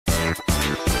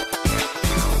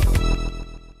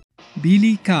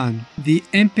Billy Kane, the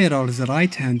Emperor's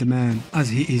right-hand man, as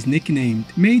he is nicknamed,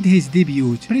 made his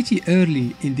debut pretty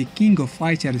early in the King of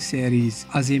Fighters series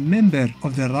as a member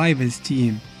of the Rivals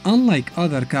team. Unlike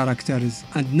other characters,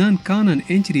 and non-canon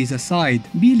entries aside,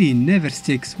 Billy never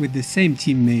sticks with the same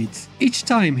teammates. Each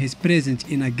time he's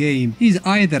present in a game, he's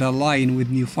either allying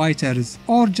with new fighters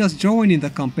or just joining the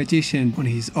competition on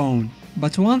his own.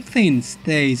 But one thing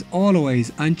stays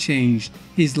always unchanged: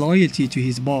 his loyalty to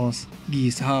his boss,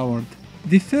 Geese Howard.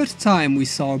 The first time we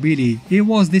saw Billy, he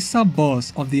was the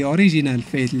sub-boss of the original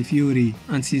Fatal Fury,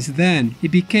 and since then he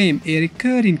became a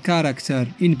recurring character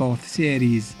in both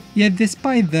series. Yet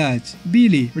despite that,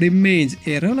 Billy remains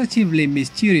a relatively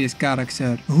mysterious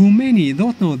character who many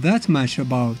don't know that much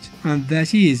about, and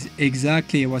that is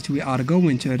exactly what we are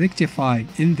going to rectify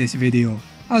in this video.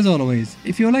 As always,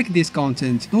 if you like this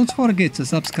content, don't forget to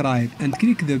subscribe and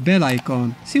click the bell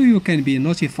icon so you can be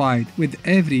notified with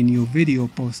every new video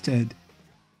posted.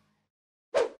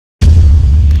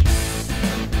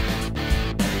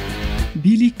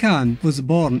 Billy Kane was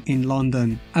born in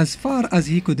London. As far as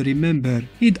he could remember,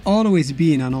 he'd always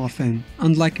been an orphan.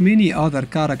 Unlike many other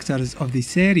characters of the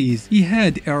series, he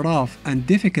had a rough and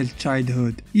difficult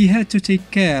childhood. He had to take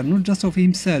care not just of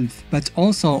himself, but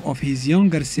also of his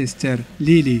younger sister,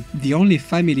 Lily, the only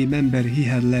family member he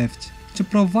had left. To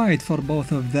provide for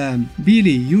both of them,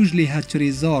 Billy usually had to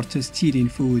resort to stealing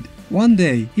food. One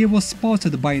day, he was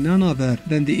spotted by none other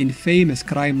than the infamous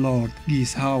crime lord,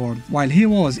 Geese Howard, while he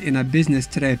was in a business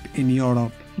trip in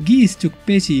Europe. Geese took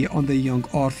pity on the young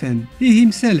orphan. He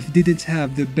himself didn't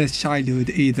have the best childhood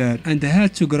either, and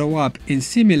had to grow up in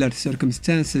similar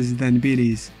circumstances than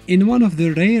Billy's. In one of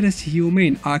the rarest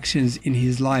humane actions in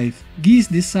his life, Geese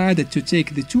decided to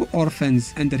take the two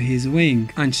orphans under his wing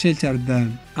and sheltered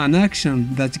them, an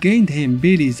action that gained him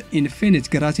Billy's infinite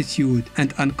gratitude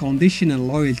and unconditional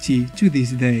loyalty to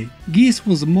this day. Geese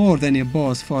was more than a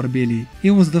boss for Billy. He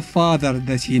was the father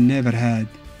that he never had.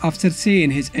 After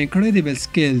seeing his incredible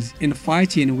skills in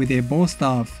fighting with a bow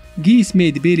staff, Geese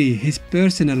made Billy his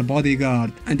personal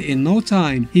bodyguard, and in no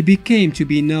time he became to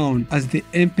be known as the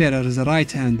Emperor's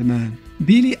right-hand man.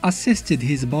 Billy assisted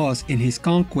his boss in his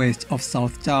conquest of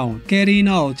Southtown, carrying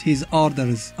out his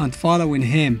orders and following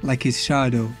him like his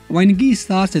shadow. When Geese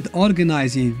started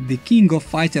organizing the King of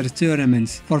Fighters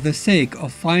tournaments for the sake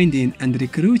of finding and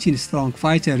recruiting strong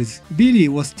fighters, Billy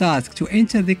was tasked to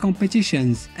enter the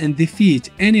competitions and defeat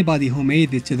anybody who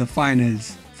made it to the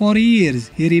finals. For years,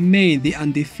 he remained the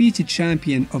undefeated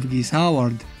champion of Geese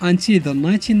Howard until the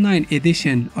 1999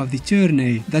 edition of the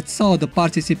tourney that saw the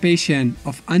participation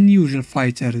of unusual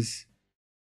fighters.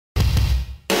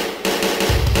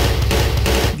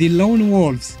 The Lone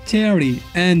Wolves, Terry,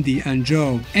 Andy and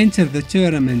Joe, entered the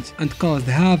tournament and caused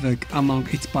havoc among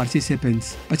its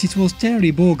participants, but it was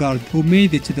Terry Bogard who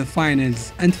made it to the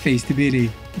finals and faced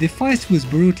Billy. The fight was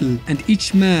brutal and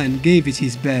each man gave it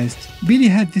his best. Billy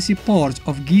had the support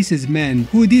of Geese's men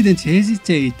who didn't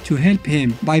hesitate to help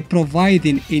him by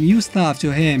providing a new staff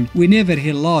to him whenever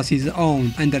he lost his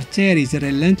own under Terry's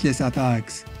relentless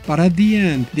attacks. But at the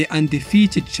end, the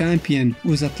undefeated champion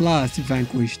was at last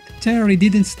vanquished. Terry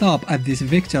didn't stop at this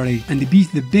victory and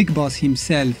beat the big boss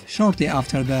himself shortly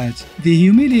after that. The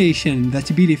humiliation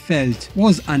that Billy felt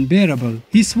was unbearable.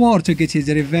 He swore to get his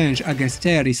revenge against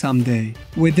Terry someday.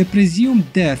 With the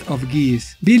presumed death of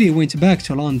Geese, Billy went back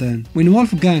to London. When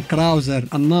Wolfgang Krauser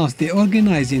announced the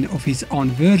organizing of his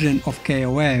own version of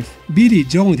KOF, Billy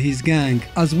joined his gang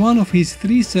as one of his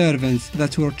 3 servants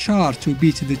that were charged to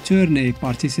beat the tourney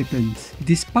participants.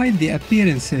 Despite the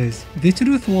appearances, the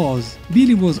truth was,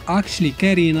 Billy was actually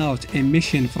carrying out a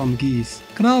mission from Geese.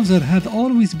 Krauser had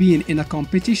always been in a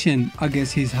competition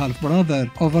against his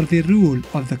half-brother over the rule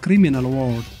of the criminal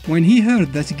world. When he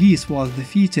heard that Geese was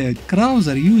defeated,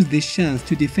 Krauser used this chance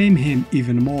to defame him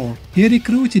even more. He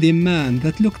recruited a man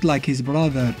that looked like his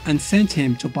brother and sent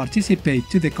him to participate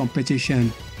to the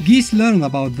competition. Geese learned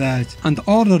about that and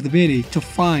ordered Billy to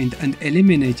find and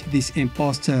eliminate this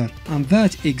imposter, and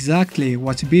that's exactly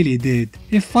what Billy did.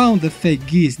 He found the fake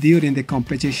Geese during the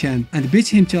competition and beat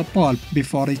him to a pulp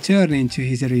before returning to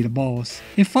his real boss.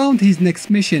 He found his next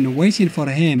mission waiting for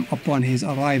him upon his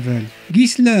arrival.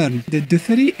 Geese learned that the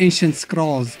 3 ancient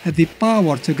scrolls had the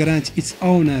power to grant its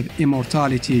owner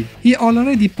immortality. He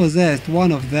already possessed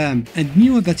one of them and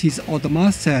knew that his old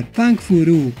master, Tang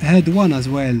Furu, had one as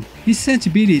well. He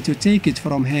sent Billy to take it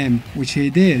from him, which he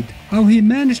did. How he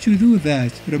managed to do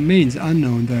that remains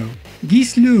unknown though.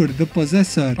 Geese lured the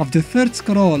possessor of the third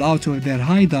scroll out of their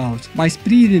hideout by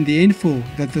spreading the info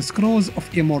that the scrolls of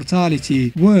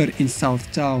immortality were in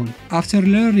South Town. After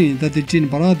learning that the Jin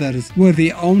brothers were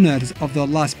the owners of the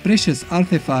last precious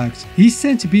artifact, he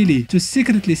sent Billy to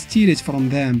secretly steal it from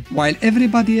them, while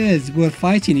everybody else were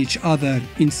fighting each other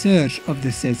in search of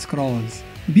the said scrolls.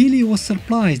 Billy was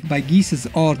surprised by Geese's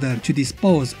order to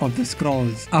dispose of the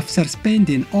scrolls after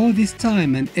spending all this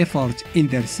time and effort in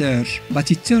their search,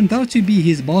 but it turned out to be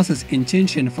his boss's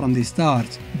intention from the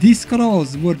start. These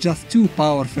scrolls were just too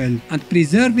powerful, and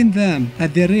preserving them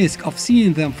at the risk of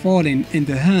seeing them falling in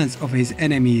the hands of his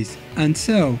enemies, and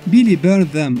so Billy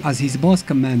burned them as his boss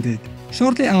commanded.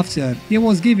 Shortly after, he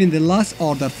was given the last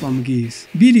order from Geese.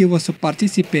 Billy was to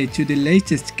participate to the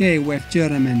latest KOF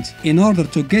tournament in order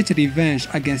to get revenge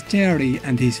against Terry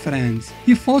and his friends.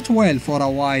 He fought well for a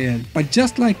while, but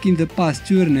just like in the past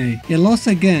tourney, he lost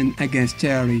again against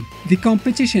Terry. The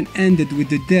competition ended with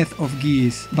the death of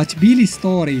Geese, but Billy's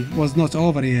story was not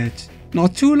over yet.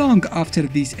 Not too long after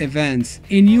these events,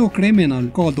 a new criminal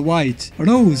called White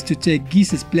rose to take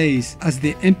Geese's place as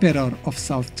the Emperor of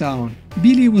South Town.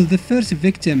 Billy was the first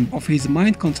victim of his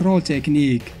mind control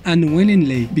technique,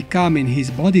 unwillingly becoming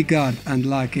his bodyguard and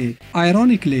lackey.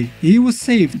 Ironically, he was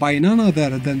saved by none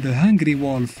other than the Hungry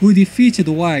Wolf, who defeated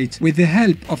White with the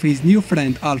help of his new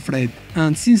friend Alfred.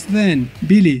 And since then,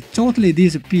 Billy totally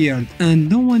disappeared and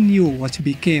no one knew what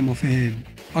became of him.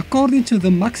 According to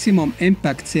the Maximum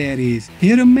Impact series,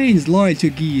 he remains loyal to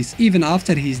Geese even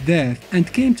after his death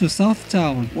and came to South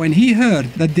Town when he heard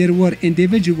that there were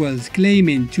individuals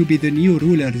claiming to be the new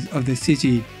rulers of the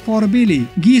city. For Billy,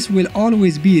 Geese will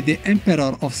always be the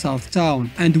Emperor of South Town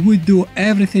and would do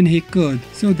everything he could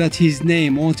so that his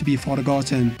name won't be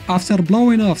forgotten. After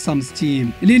blowing off some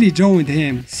steam, Lily joined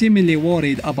him, seemingly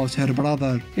worried about her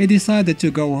brother. He decided to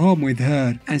go home with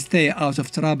her and stay out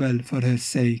of trouble for her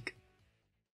sake.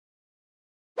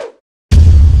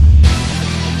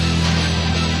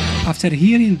 After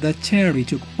hearing that Terry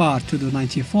took part to the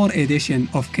 94 edition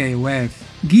of KOF,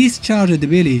 Geese charged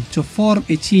Billy to form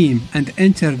a team and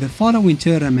enter the following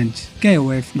tournament,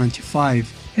 KOF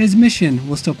 95. His mission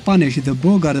was to punish the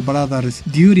Bogard brothers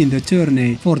during the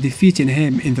tourney for defeating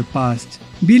him in the past.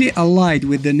 Billy allied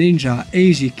with the ninja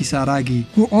Eiji Kisaragi,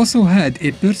 who also had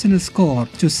a personal score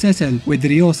to settle with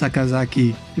Ryo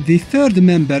Sakazaki. The third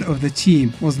member of the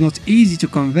team was not easy to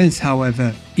convince,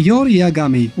 however. Iori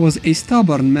Yagami was a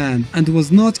stubborn man and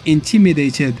was not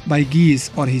intimidated by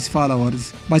Geese or his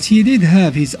followers, but he did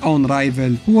have his own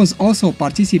rival who was also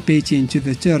participating to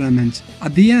the tournament.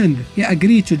 At the end, he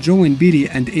agreed to join Billy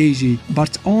and Eiji,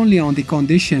 but only on the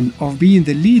condition of being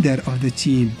the leader of the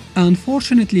team.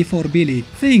 Unfortunately for Billy,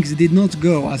 things did not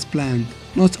go as planned.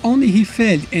 Not only he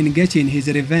failed in getting his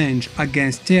revenge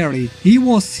against Terry, he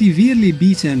was severely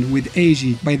beaten with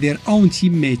Eiji by their own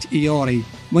teammate Iori.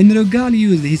 When Rugal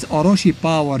used his Orochi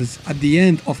powers at the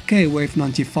end of KOF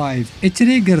 95, it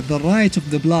triggered the Riot of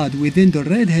the Blood within the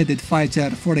red-headed fighter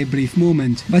for a brief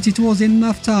moment, but it was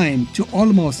enough time to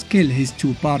almost kill his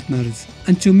two partners.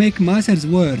 And to make matters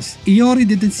worse, Iori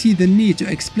didn't see the need to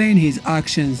explain his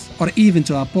actions or even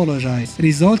to apologize,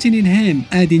 resulting in him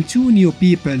adding two new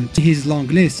people to his long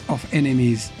list of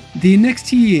enemies. The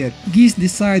next year, Geese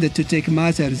decided to take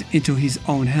matters into his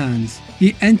own hands.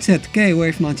 He entered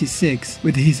KOF 96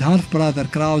 with his half-brother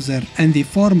Krauser and the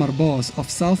former boss of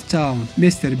South Town,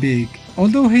 Mr. Big.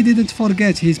 Although he didn't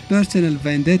forget his personal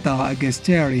vendetta against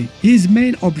Terry, his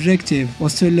main objective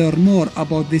was to learn more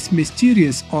about this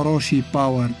mysterious Orochi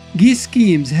power. Gee's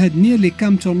schemes had nearly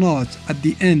come to naught at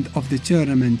the end of the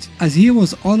tournament, as he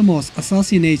was almost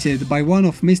assassinated by one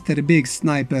of Mr. Big's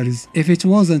snipers, if it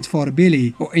wasn't for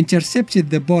Billy, who intercepted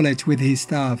the bullet with his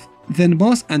staff. Then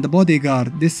boss and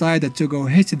bodyguard decided to go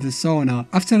hit the sauna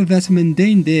after that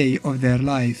mundane day of their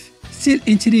life. Still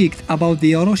intrigued about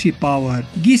the Orochi power,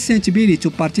 Geese sent Billy to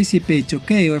participate to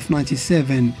KOF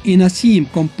 97 in a team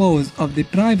composed of the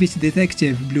private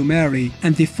detective Blue Mary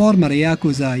and the former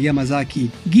Yakuza Yamazaki.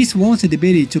 Geese wanted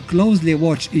Billy to closely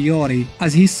watch Iori,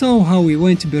 as he saw how he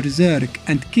went berserk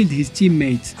and killed his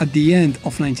teammates at the end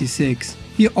of 96.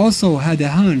 He also had a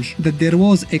hunch that there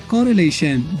was a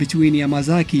correlation between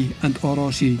Yamazaki and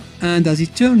Orochi, and as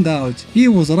it turned out, he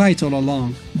was right all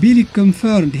along. Billy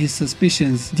confirmed his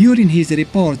suspicions during his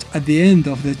report at the end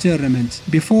of the tournament,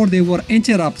 before they were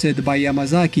interrupted by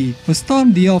Yamazaki, who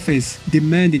stormed the office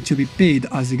demanding to be paid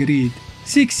as agreed.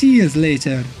 6 years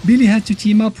later, Billy had to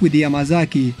team up with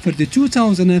Yamazaki for the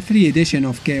 2003 edition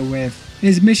of KOF.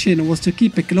 His mission was to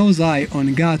keep a close eye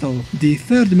on Gato, the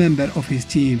third member of his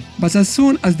team. But as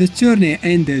soon as the tourney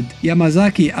ended,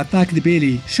 Yamazaki attacked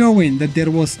Billy, showing that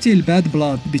there was still bad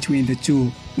blood between the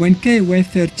two. When KOF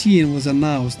 13 was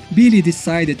announced, Billy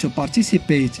decided to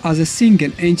participate as a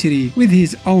single entry with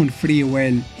his own free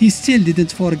will. He still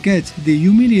didn't forget the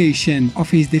humiliation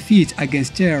of his defeat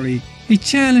against Terry. He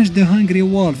challenged the Hungry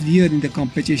Wolf during the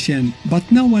competition,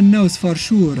 but no one knows for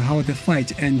sure how the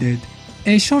fight ended.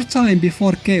 A short time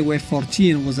before KOF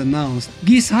 14 was announced,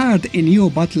 Geese hired a new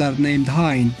butler named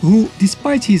Hein, who,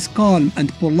 despite his calm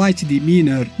and polite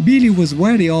demeanor, Billy was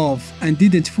wary of and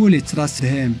didn't fully trust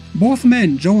him. Both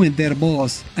men joined their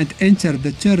boss and entered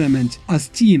the tournament as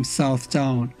Team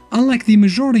Southtown. Unlike the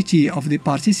majority of the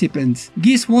participants,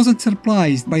 Geese wasn't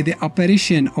surprised by the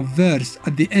apparition of Verse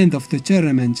at the end of the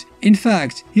tournament. In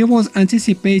fact, he was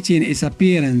anticipating its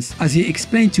appearance as he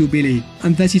explained to Billy,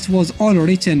 and that it was all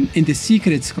written in the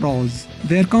secret scrolls.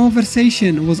 Their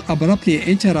conversation was abruptly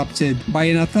interrupted by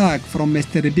an attack from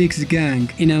Mr. Big's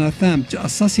gang in an attempt to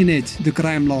assassinate the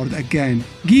crime lord again.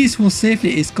 Geese was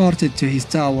safely escorted to his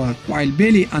tower, while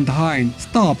Billy and Hein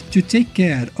stopped to take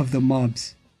care of the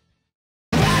mobs.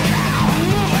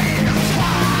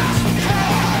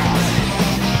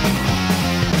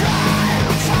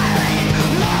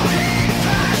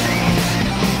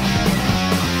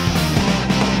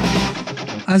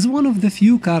 As one of the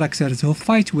few characters who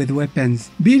fight with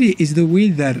weapons, Billy is the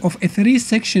wielder of a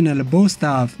 3-sectional bow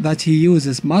staff that he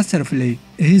uses masterfully.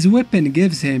 His weapon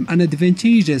gives him an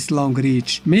advantageous long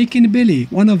reach, making Billy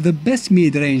one of the best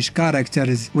mid-range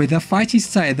characters with a fighting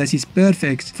style that is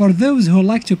perfect for those who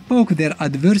like to poke their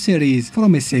adversaries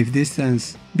from a safe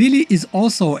distance. Billy is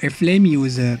also a flame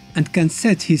user and can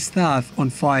set his staff on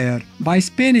fire. By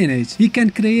spinning it, he can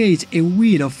create a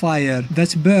wheel of fire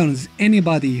that burns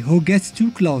anybody who gets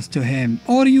too close to him,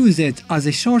 or use it as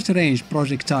a short-range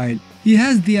projectile. He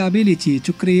has the ability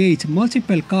to create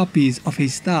multiple copies of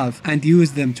his staff and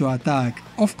use them to attack.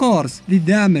 Of course, the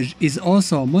damage is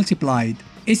also multiplied.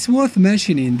 It's worth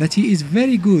mentioning that he is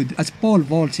very good at pole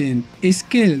vaulting, a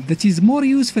skill that is more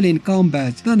useful in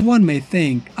combat than one may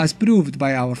think, as proved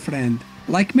by our friend.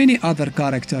 Like many other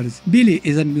characters, Billy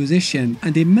is a musician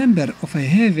and a member of a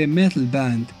heavy metal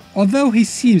band. Although he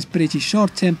seems pretty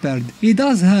short-tempered, he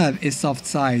does have a soft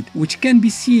side, which can be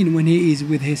seen when he is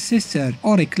with his sister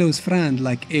or a close friend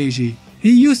like Eiji. He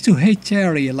used to hate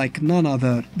Terry like none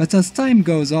other, but as time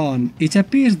goes on, it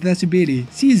appears that Billy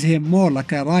sees him more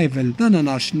like a rival than an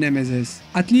arch-nemesis,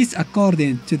 at least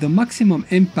according to the Maximum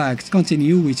Impact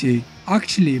continuity.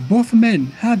 Actually, both men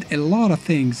had a lot of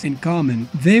things in common.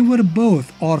 They were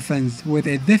both orphans with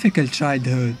a difficult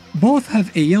childhood. Both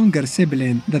have a younger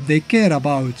sibling that they care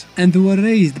about, and were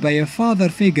raised by a father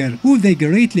figure who they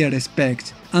greatly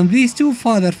respect. And these two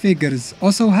father figures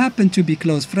also happen to be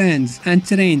close friends and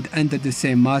trained under the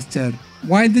same master.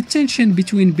 While the tension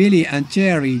between Billy and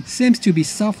Terry seems to be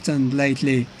softened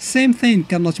lately, same thing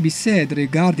cannot be said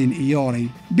regarding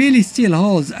Iori. Billy still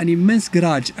holds an immense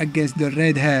grudge against the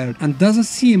red hair and doesn't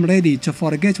seem ready to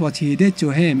forget what he did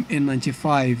to him in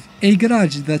 '95, a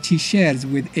grudge that he shares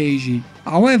with Eiji.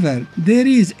 However, there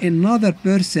is another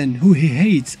person who he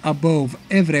hates above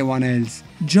everyone else.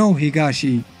 Joe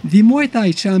Higashi. The Muay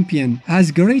Thai champion has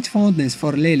great fondness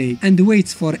for Lily and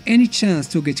waits for any chance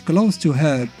to get close to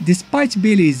her, despite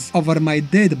Billy's over my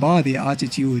dead body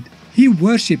attitude. He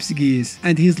worships Geese,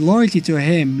 and his loyalty to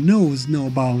him knows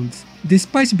no bounds.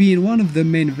 Despite being one of the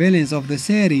main villains of the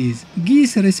series,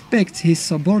 Geese respects his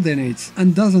subordinates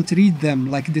and doesn't treat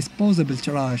them like disposable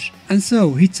trash, and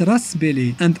so he trusts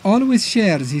Billy and always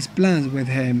shares his plans with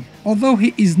him. Although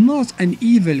he is not an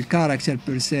evil character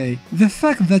per se, the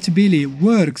fact that Billy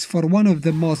works for one of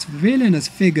the most villainous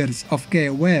figures of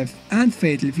KOF and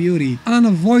Fatal Fury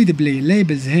unavoidably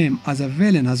labels him as a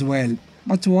villain as well.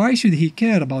 But why should he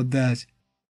care about that?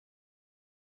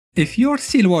 If you're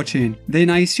still watching, then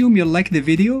I assume you'll like the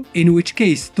video, in which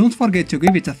case don't forget to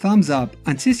give it a thumbs up,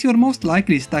 and since you're most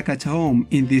likely stuck at home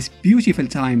in these beautiful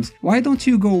times, why don't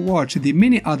you go watch the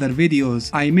many other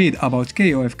videos I made about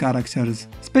KOF characters.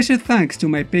 Special thanks to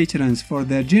my patrons for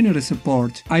their generous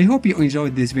support. I hope you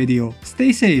enjoyed this video.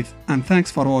 Stay safe and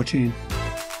thanks for watching.